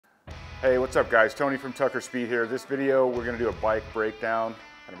Hey, what's up guys? Tony from Tucker Speed here. This video, we're gonna do a bike breakdown,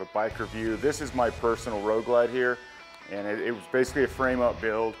 kind of a bike review. This is my personal Road Glide here, and it was basically a frame-up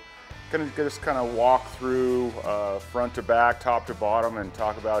build. Gonna just kind of walk through front to back, top to bottom, and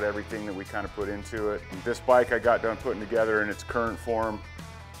talk about everything that we kind of put into it. And this bike I got done putting together in its current form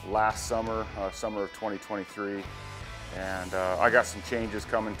last summer, summer of 2023. And I got some changes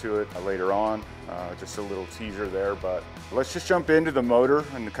coming to it later on, just a little teaser there, but let's just jump into the motor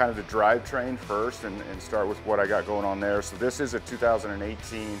and kind of the drivetrain first and start with what I got going on there. So this is a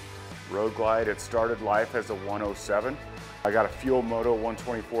 2018 Road Glide. It started life as a 107. I got a Fuel Moto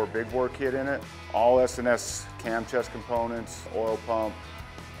 124 big bore kit in it, all S&S cam chest components, oil pump,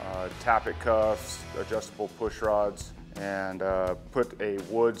 tappet cuffs, adjustable push rods, and put a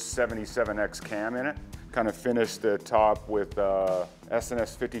Woods 77X cam in it. Kind of finished the top with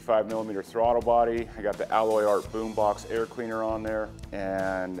S&S 55mm throttle body. I got the Alloy Art Boombox air cleaner on there,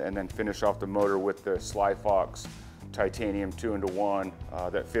 and then finish off the motor with the Sly Fox titanium 2-in-1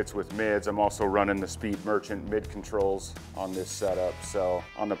 that fits with mids. I'm also running the Speed Merchant mid controls on this setup. So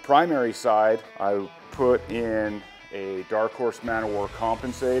on the primary side, I put in a Dark Horse Man of War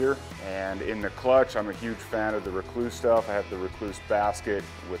compensator, and in the clutch, I'm a huge fan of the Recluse stuff. I have the Recluse basket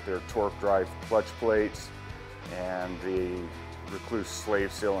with their torque drive clutch plates and the Recluse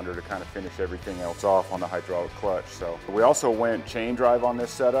slave cylinder to kind of finish everything else off on the hydraulic clutch. So we also went chain drive on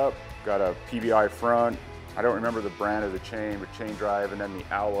this setup. Got a PBI front. I don't remember the brand of the chain, but chain drive, and then the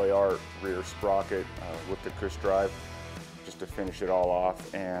Alloy Art rear sprocket with the Cush drive, just to finish it all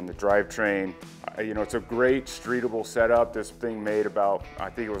off. And the drivetrain, you know, it's a great streetable setup. This thing made about, I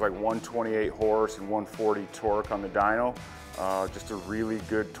think it was like 128 horse and 140 torque on the dyno. Just a really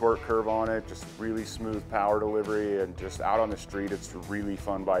good torque curve on it, just really smooth power delivery, and just out on the street, it's a really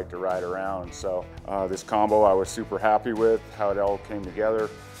fun bike to ride around. So this combo I was super happy with, how it all came together.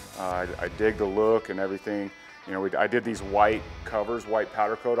 I dig the look and everything. You know, I did these white covers, white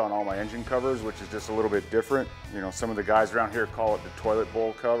powder coat on all my engine covers, which is just a little bit different. You know, some of the guys around here call it the toilet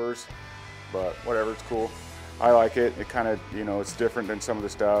bowl covers, but whatever, it's cool. I like it. It kind of, you know, it's different than some of the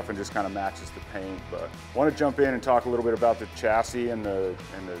stuff and just kind of matches the paint. But I want to jump in and talk a little bit about the chassis and the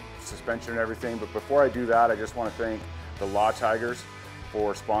suspension and everything. But before I do that, I just want to thank the Law Tigers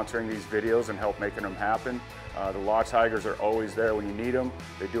for sponsoring these videos and help making them happen. The Law Tigers are always there when you need them.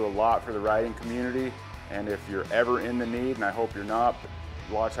 They do a lot for the riding community. And if you're ever in the need, and I hope you're not,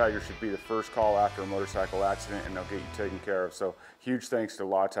 Law Tigers should be the first call after a motorcycle accident, and they'll get you taken care of. So huge thanks to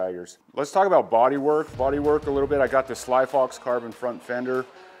Law Tigers. Let's talk about bodywork. Bodywork a little bit. I got the Sly Fox carbon front fender,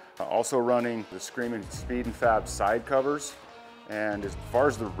 also running the Screaming Speed and Fab side covers. And as far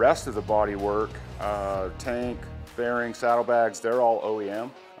as the rest of the bodywork, tank, fairing, saddlebags, they're all OEM.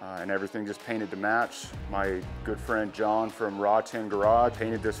 And everything just painted to match. My good friend John from Raw Tin Garage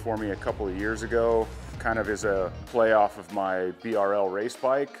painted this for me a couple of years ago. Kind of is a play off of my BRL race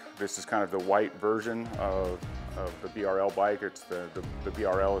bike. This is kind of the white version of the BRL bike. It's the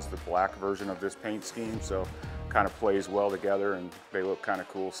BRL is the black version of this paint scheme, so kind of plays well together, and they look kind of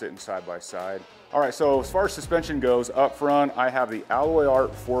cool sitting side by side. All right, so as far as suspension goes, up front I have the Alloy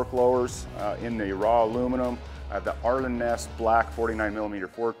Art fork lowers in the raw aluminum. I have the Arlen Ness black 49mm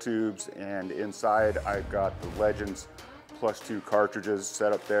fork tubes, and inside I've got the Legends +2 cartridges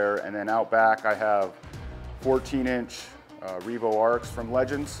set up there. And then out back I have 14-inch Revo arcs from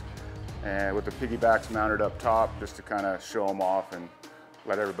Legends, and with the piggybacks mounted up top just to kind of show them off and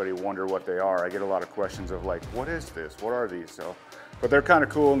let everybody wonder what they are. I get a lot of questions of like, what is this? What are these? So, but they're kind of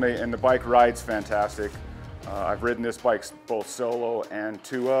cool, and the bike rides fantastic. I've ridden this bike both solo and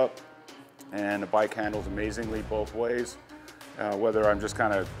two-up, and the bike handles amazingly both ways. Whether I'm just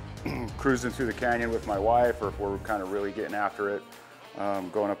kind of cruising through the canyon with my wife, or if we're kind of really getting after it,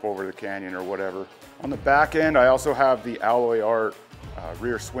 going up over the canyon or whatever. On the back end, I also have the Alloy Art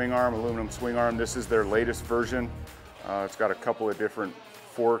rear swing arm, aluminum swing arm. This is their latest version. It's got a couple of different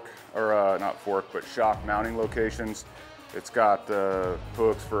not fork, but shock mounting locations. It's got the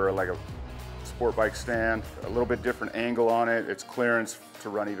hooks for like a sport bike stand, a little bit different angle on it. It's clearance to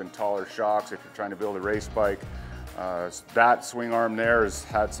run even taller shocks if you're trying to build a race bike. That swing arm there has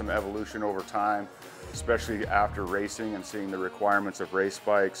had some evolution over time, especially after racing and seeing the requirements of race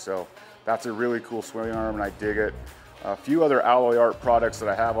bikes. So that's a really cool swing arm, and I dig it. A few other Alloy Art products that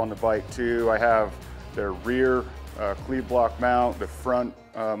I have on the bike too. I have their rear cleave block mount, the front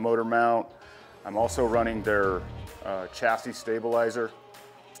motor mount. I'm also running their chassis stabilizer.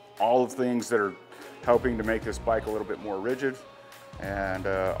 All of things that are helping to make this bike a little bit more rigid. And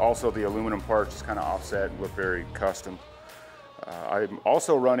also the aluminum parts just kind of offset and look very custom. I'm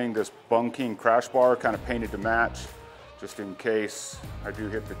also running this Bung King crash bar, kind of painted to match, just in case I do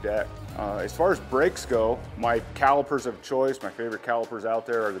hit the deck. As far as brakes go, my calipers of choice, my favorite calipers out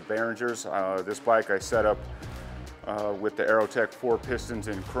there are the Behringers. This bike I set up with the Aerotech 4 pistons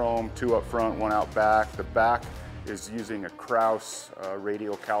in chrome, 2 up front, 1 out back. The back is using a Kraus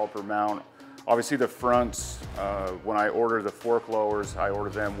radial caliper mount. Obviously the fronts, when I order the fork lowers, I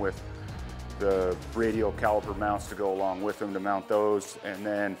order them with the radial caliper mounts to go along with them to mount those, and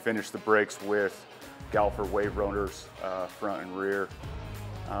then finish the brakes with Galfer wave rotors, front and rear.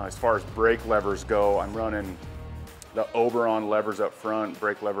 As far as brake levers go, I'm running the Oberon levers up front,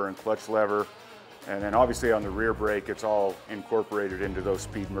 brake lever and clutch lever. And then obviously on the rear brake, it's all incorporated into those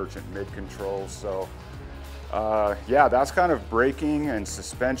Speed Merchant mid controls. So yeah, that's kind of braking and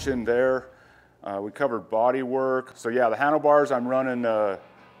suspension there. We covered body work. So yeah, the handlebars, I'm running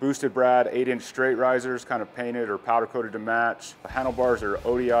Boosted Brad 8-inch straight risers, kind of painted or powder coated to match. The handlebars are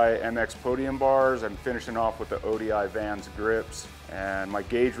ODI MX podium bars. I'm finishing off with the ODI Vans grips. And my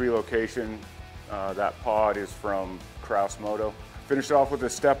gauge relocation, that pod is from Kraus Moto. Finished off with a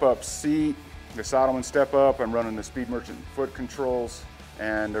step-up seat, the Saddleman step-up. I'm running the Speed Merchant foot controls.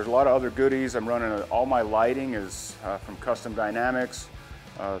 And there's a lot of other goodies. I'm running all my lighting is from Custom Dynamics.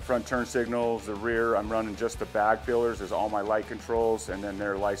 Front turn signals, the rear, I'm running just the bag fillers as all my light controls, and then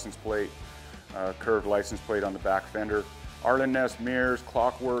their license plate, curved license plate on the back fender. Arlen Ness mirrors,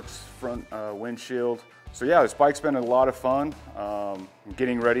 Clockworks front windshield. So yeah, this bike's been a lot of fun. I'm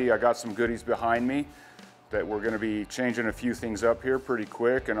getting ready. I got some goodies behind me that we're going to be changing a few things up here pretty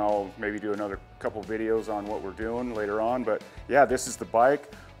quick, and I'll maybe do another couple videos on what we're doing later on. But yeah, this is the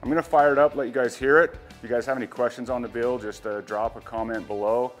bike. I'm going to fire it up, let you guys hear it. If you guys have any questions on the build, just drop a comment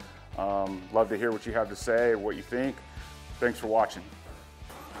below. Love to hear what you have to say, what you think. Thanks for watching.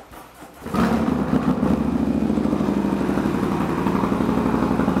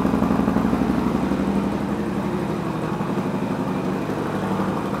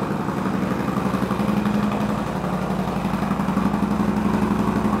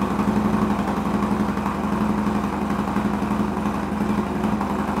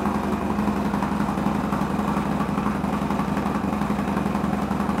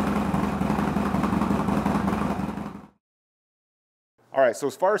 All right, so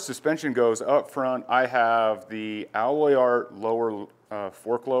as far as suspension goes, up front, I have the Alloy Art lower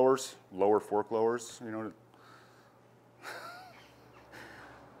fork lowers, you know.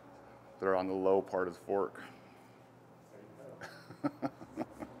 They're on the low part of the fork.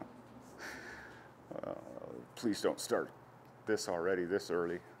 Please don't start this already, this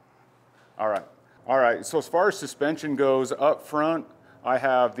early. All right, so as far as suspension goes, up front, I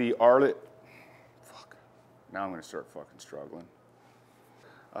have the Arlet, now I'm gonna start fucking struggling.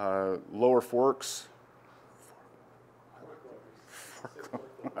 Lower forks.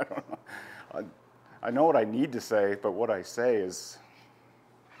 I don't know. I know what I need to say, but what I say is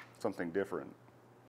something different.